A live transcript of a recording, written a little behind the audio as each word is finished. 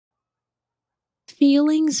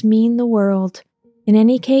Feelings mean the world. In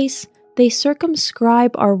any case, they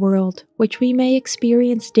circumscribe our world, which we may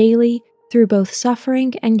experience daily through both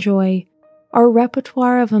suffering and joy. Our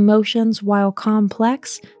repertoire of emotions, while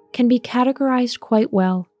complex, can be categorized quite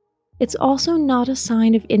well. It's also not a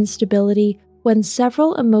sign of instability when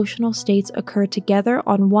several emotional states occur together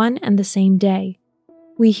on one and the same day.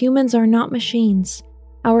 We humans are not machines.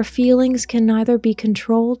 Our feelings can neither be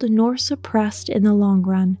controlled nor suppressed in the long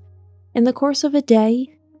run. In the course of a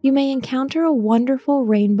day, you may encounter a wonderful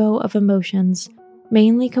rainbow of emotions,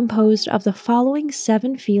 mainly composed of the following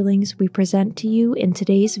 7 feelings we present to you in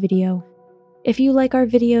today's video. If you like our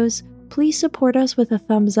videos, please support us with a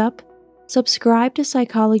thumbs up, subscribe to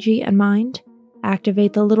Psychology and Mind,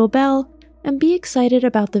 activate the little bell, and be excited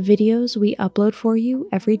about the videos we upload for you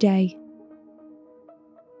every day.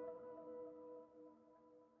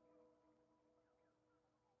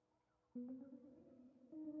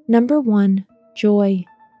 Number 1. Joy.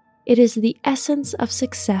 It is the essence of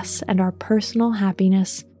success and our personal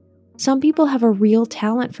happiness. Some people have a real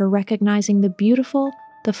talent for recognizing the beautiful,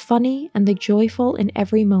 the funny, and the joyful in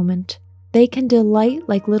every moment. They can delight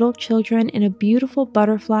like little children in a beautiful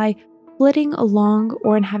butterfly flitting along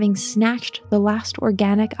or in having snatched the last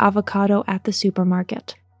organic avocado at the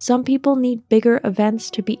supermarket. Some people need bigger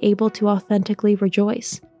events to be able to authentically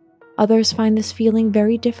rejoice. Others find this feeling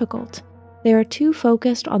very difficult. They are too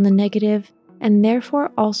focused on the negative and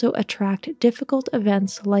therefore also attract difficult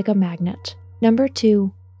events like a magnet. Number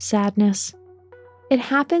 2. Sadness. It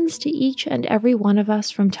happens to each and every one of us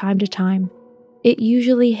from time to time. It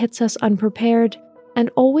usually hits us unprepared, and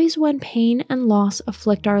always when pain and loss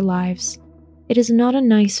afflict our lives. It is not a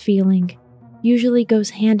nice feeling, usually goes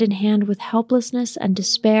hand in hand with helplessness and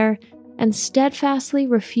despair, and steadfastly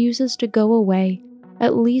refuses to go away,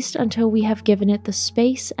 at least until we have given it the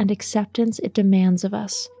space and acceptance it demands of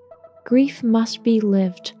us. Grief must be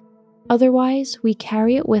lived. Otherwise, we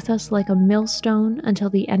carry it with us like a millstone until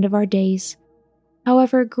the end of our days.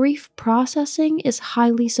 However, grief processing is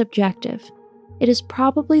highly subjective. It is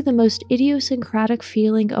probably the most idiosyncratic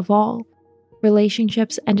feeling of all.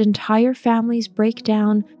 Relationships and entire families break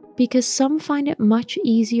down because some find it much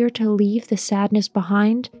easier to leave the sadness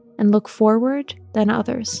behind and look forward than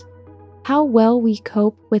others. How well we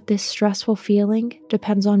cope with this stressful feeling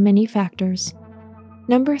depends on many factors.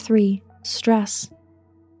 Number 3. Stress.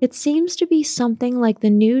 It seems to be something like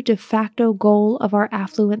the new de facto goal of our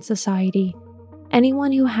affluent society.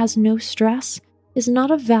 Anyone who has no stress is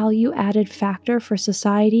not a value-added factor for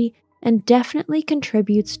society and definitely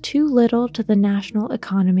contributes too little to the national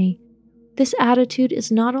economy. This attitude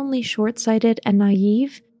is not only short-sighted and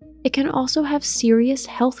naive, it can also have serious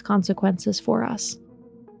health consequences for us.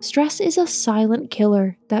 Stress is a silent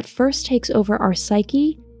killer that first takes over our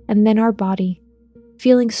psyche and then our body.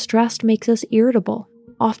 Feeling stressed makes us irritable,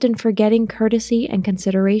 often forgetting courtesy and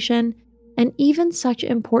consideration, and even such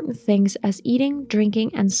important things as eating,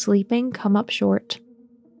 drinking, and sleeping come up short.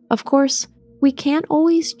 Of course, we can't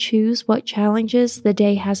always choose what challenges the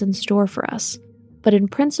day has in store for us, but in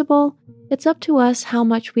principle, it's up to us how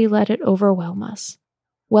much we let it overwhelm us.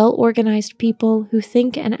 Well-organized people who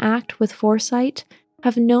think and act with foresight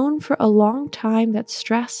have known for a long time that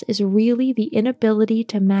stress is really the inability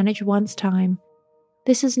to manage one's time.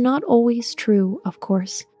 This is not always true, of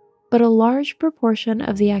course, but a large proportion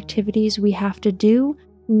of the activities we have to do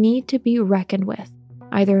need to be reckoned with,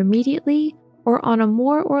 either immediately or on a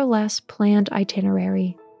more or less planned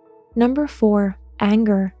itinerary. Number 4.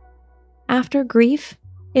 Anger. After grief,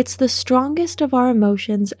 it's the strongest of our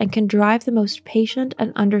emotions and can drive the most patient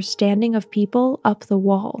and understanding of people up the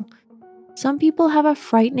wall. Some people have a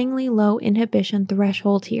frighteningly low inhibition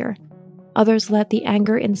threshold here. Others let the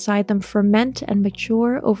anger inside them ferment and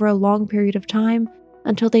mature over a long period of time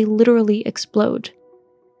until they literally explode.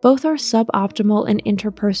 Both are suboptimal in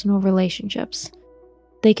interpersonal relationships.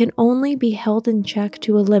 They can only be held in check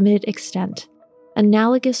to a limited extent.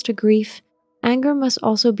 Analogous to grief, anger must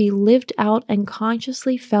also be lived out and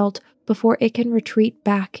consciously felt before it can retreat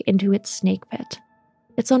back into its snake pit.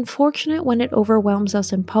 It's unfortunate when it overwhelms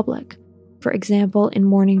us in public, for example in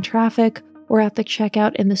morning traffic or at the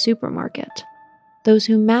checkout in the supermarket. Those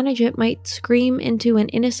who manage it might scream into an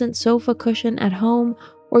innocent sofa cushion at home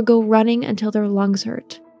or go running until their lungs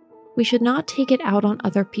hurt. We should not take it out on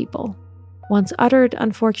other people. Once uttered,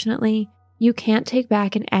 unfortunately, you can't take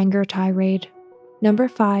back an anger tirade. Number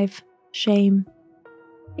 5. Shame.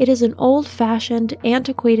 It is an old-fashioned,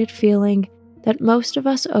 antiquated feeling that most of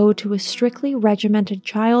us owe to a strictly regimented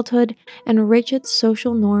childhood and rigid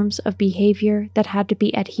social norms of behavior that had to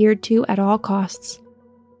be adhered to at all costs.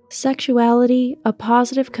 Sexuality, a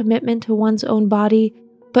positive commitment to one's own body,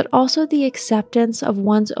 but also the acceptance of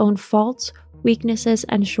one's own faults, weaknesses,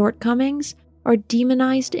 and shortcomings are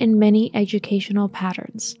demonized in many educational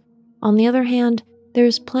patterns. On the other hand, there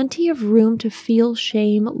is plenty of room to feel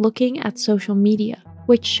shame looking at social media,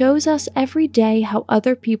 which shows us every day how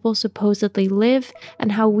other people supposedly live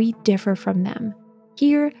and how we differ from them.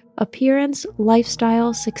 Here, appearance,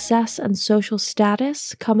 lifestyle, success, and social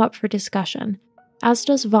status come up for discussion, as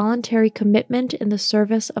does voluntary commitment in the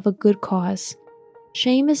service of a good cause.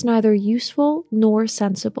 Shame is neither useful nor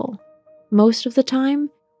sensible. Most of the time,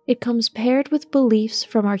 it comes paired with beliefs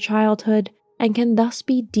from our childhood and can thus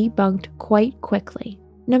be debunked quite quickly.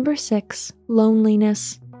 Number 6,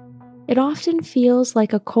 loneliness. It often feels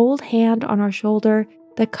like a cold hand on our shoulder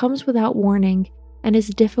that comes without warning and is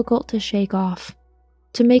difficult to shake off.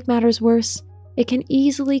 To make matters worse, it can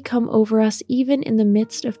easily come over us even in the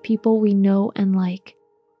midst of people we know and like.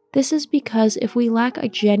 This is because if we lack a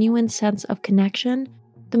genuine sense of connection,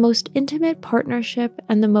 the most intimate partnership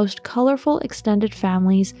and the most colorful extended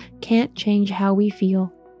families can't change how we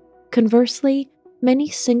feel. Conversely, many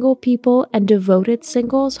single people and devoted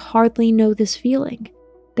singles hardly know this feeling.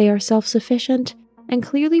 They are self-sufficient and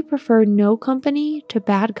clearly prefer no company to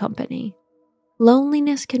bad company.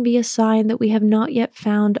 Loneliness can be a sign that we have not yet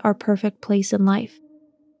found our perfect place in life.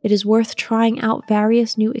 It is worth trying out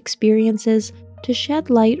various new experiences to shed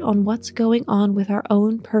light on what's going on with our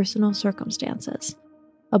own personal circumstances.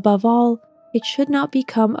 Above all, it should not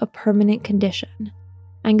become a permanent condition.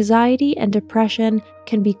 Anxiety and depression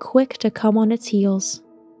can be quick to come on its heels.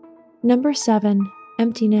 Number 7,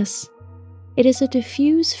 emptiness. It is a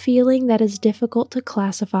diffuse feeling that is difficult to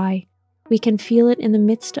classify. We can feel it in the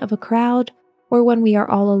midst of a crowd or when we are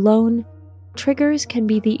all alone. Triggers can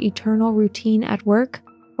be the eternal routine at work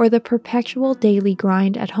or the perpetual daily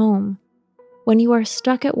grind at home. When you are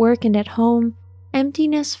stuck at work and at home,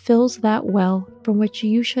 emptiness fills that well from which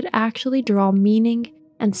you should actually draw meaning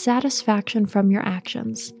and satisfaction from your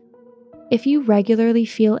actions. If you regularly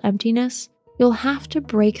feel emptiness, you'll have to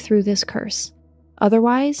break through this curse.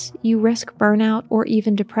 Otherwise, you risk burnout or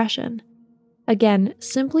even depression. Again,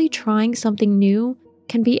 simply trying something new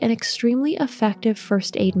can be an extremely effective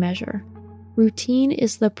first aid measure. Routine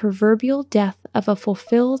is the proverbial death of a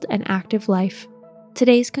fulfilled and active life.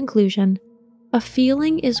 Today's conclusion: a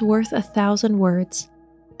feeling is worth 1,000 words.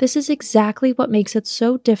 This is exactly what makes it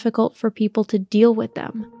so difficult for people to deal with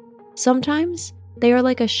them. Sometimes, they are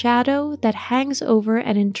like a shadow that hangs over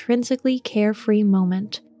an intrinsically carefree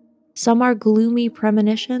moment. Some are gloomy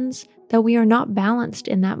premonitions that we are not balanced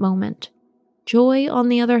in that moment. Joy, on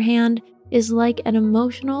the other hand, is like an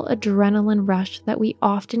emotional adrenaline rush that we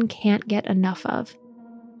often can't get enough of.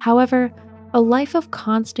 However, a life of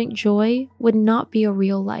constant joy would not be a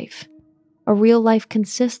real life. A real life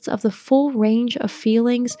consists of the full range of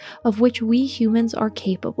feelings of which we humans are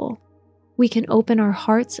capable. We can open our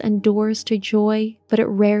hearts and doors to joy, but it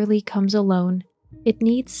rarely comes alone. It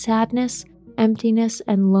needs sadness, emptiness,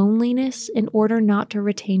 and loneliness in order not to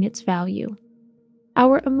retain its value.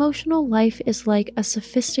 Our emotional life is like a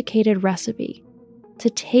sophisticated recipe. To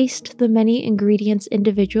taste the many ingredients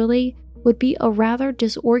individually would be a rather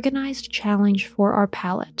disorganized challenge for our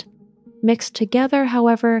palate. Mixed together,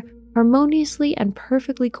 however, harmoniously and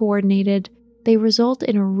perfectly coordinated, they result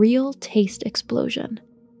in a real taste explosion.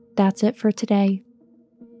 That's it for today.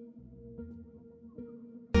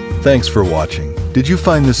 Thanks for watching. Did you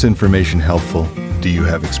find this information helpful? Do you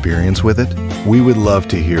have experience with it? We would love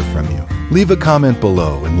to hear from you. Leave a comment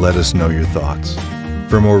below and let us know your thoughts.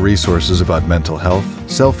 For more resources about mental health,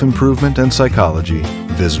 self-improvement, and psychology,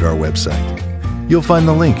 visit our website. You'll find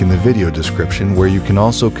the link in the video description where you can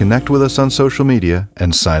also connect with us on social media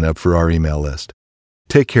and sign up for our email list.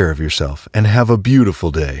 Take care of yourself and have a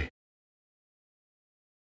beautiful day.